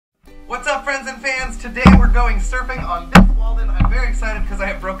What's up, friends and fans? Today we're going surfing on this Walden. I'm very excited because I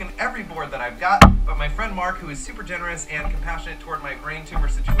have broken every board that I've got, but my friend Mark, who is super generous and compassionate toward my brain tumor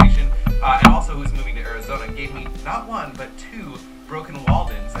situation, and also who's moving to Arizona, gave me not one, but two broken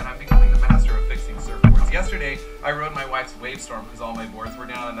Waldens, and I'm becoming the master of fixing surfboards. Yesterday, I rode my wife's Wavestorm because all my boards were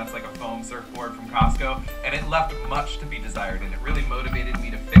down, and that's like a foam surfboard from Costco, and it left much to be desired, and it really motivated me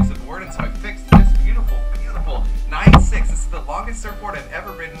to fix a board, and so I fixed this beautiful 9.6. This is the longest surfboard I've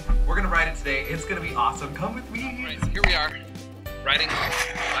ever ridden. We're gonna ride it today. It's gonna be awesome. Come with me. All right, so here we are, riding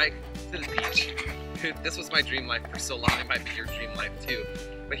a bike to the beach. Dude, this was my dream life for so long. It might be your dream life too.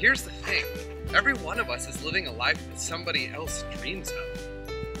 But here's the thing. Every one of us is living a life that somebody else dreams of.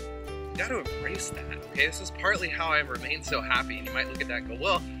 You gotta embrace that, okay? This is partly how I remain so happy. And you might look at that and go,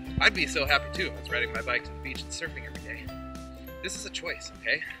 well, I'd be so happy too if I was riding my bike to the beach and surfing every day. This is a choice,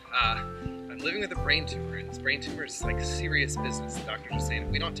 okay? I'm living with a brain tumor, and this brain tumor is like serious business. The doctors are saying if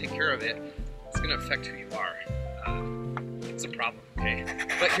we don't take care of it, it's gonna affect who you are. It's a problem, okay?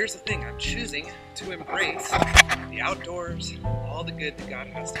 But here's the thing, I'm choosing to embrace the outdoors, all the good that God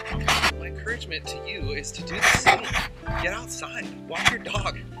has to offer. My encouragement to you is to do the same. Get outside, walk your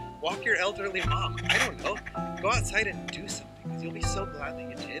dog, walk your elderly mom. I don't know, go outside and do something, because you'll be so glad that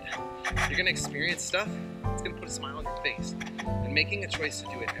you did. You're gonna experience stuff, it's gonna put a smile on your face. And making a choice to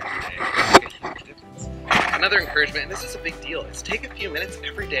do it every day will make a huge difference. Another encouragement, and this is a big deal, is take a few minutes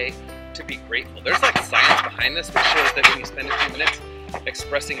every day to be grateful. There's like science behind this which shows that when you spend a few minutes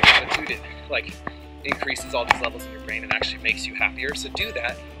expressing gratitude, it like increases all these levels in your brain and actually makes you happier. So do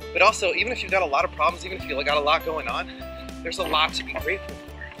that. But also, even if you've got a lot of problems, even if you've got a lot going on, there's a lot to be grateful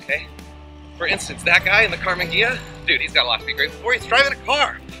for, okay? For instance, that guy in the Carmen Gia, dude, he's got a lot to be grateful for. He's driving a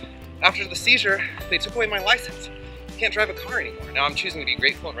car. After the seizure, they took away my license. I can't drive a car anymore. Now I'm choosing to be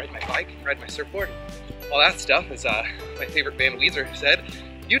grateful and ride my bike, ride my surfboard. All that stuff, as my favorite band Weezer said,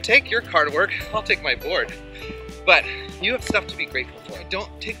 you take your car to work, I'll take my board. But you have stuff to be grateful for. Don't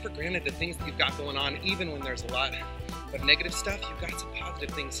take for granted the things that you've got going on, even when there's a lot of negative stuff, you've got some positive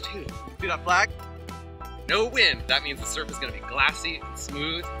things too. See that flag? No wind. That means the surf is gonna be glassy and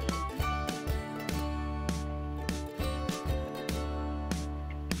smooth.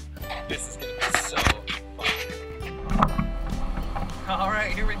 This is gonna be so fun. All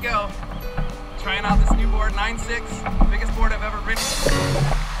right, here we go. Trying out this new board, 9.6, biggest board I've ever ridden.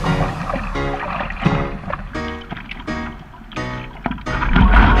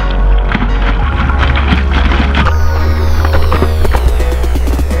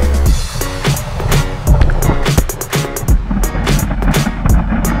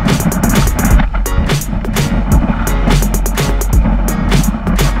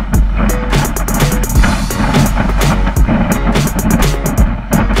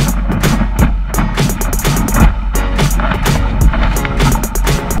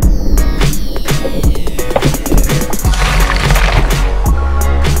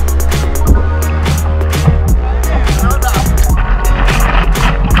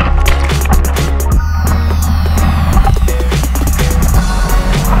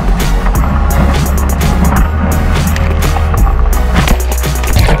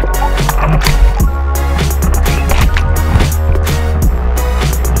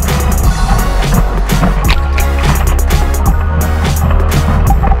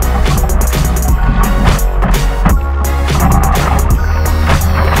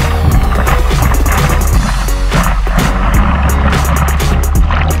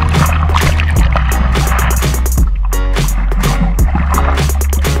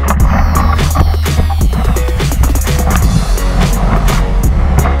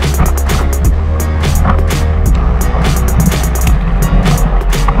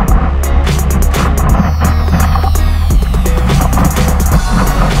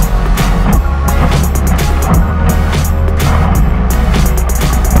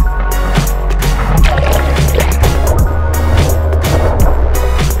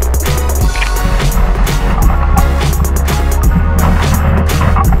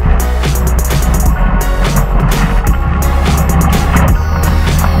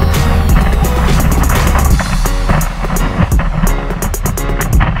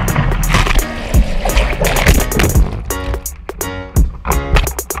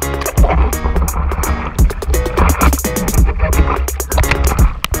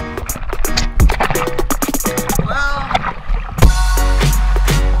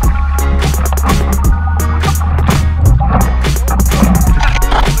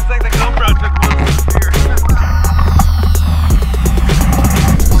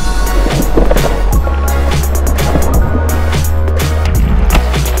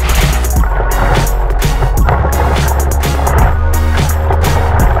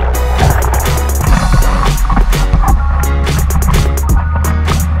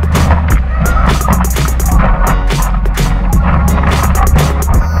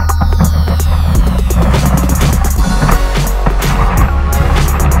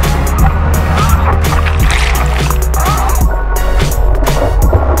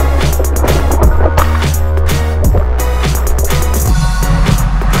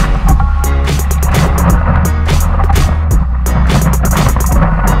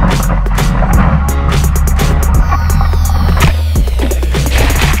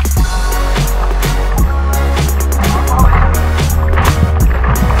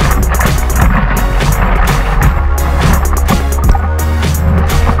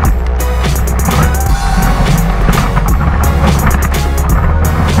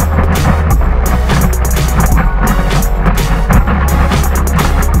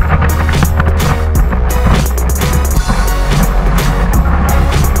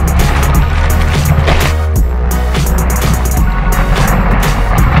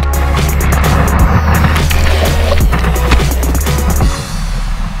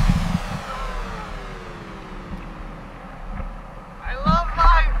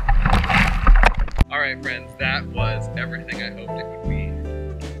 Alright friends, that was everything I hoped it would be.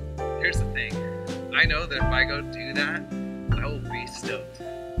 Here's the thing, I know that if I go do that, I will be stoked.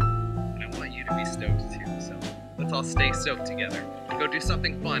 And I want you to be stoked too, so let's all stay stoked together. Go do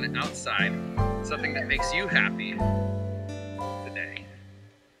something fun outside, something that makes you happy today.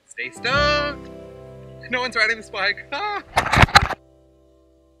 Stay stoked! No one's riding this bike. Ah!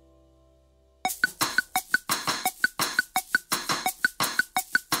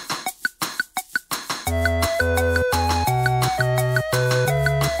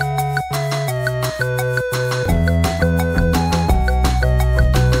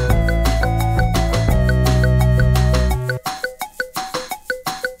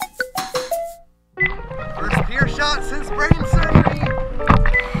 First beer shot since brain surgery.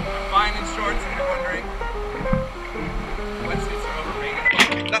 Fine in shorts, if you're wondering. Wetsuits are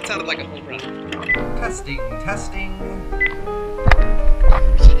overrated. That sounded like a home run. Testing, testing.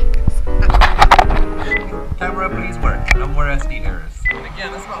 Camera, please work. No more SD errors. And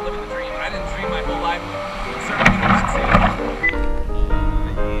again, this is about living the dream. I didn't dream my whole life. Surfing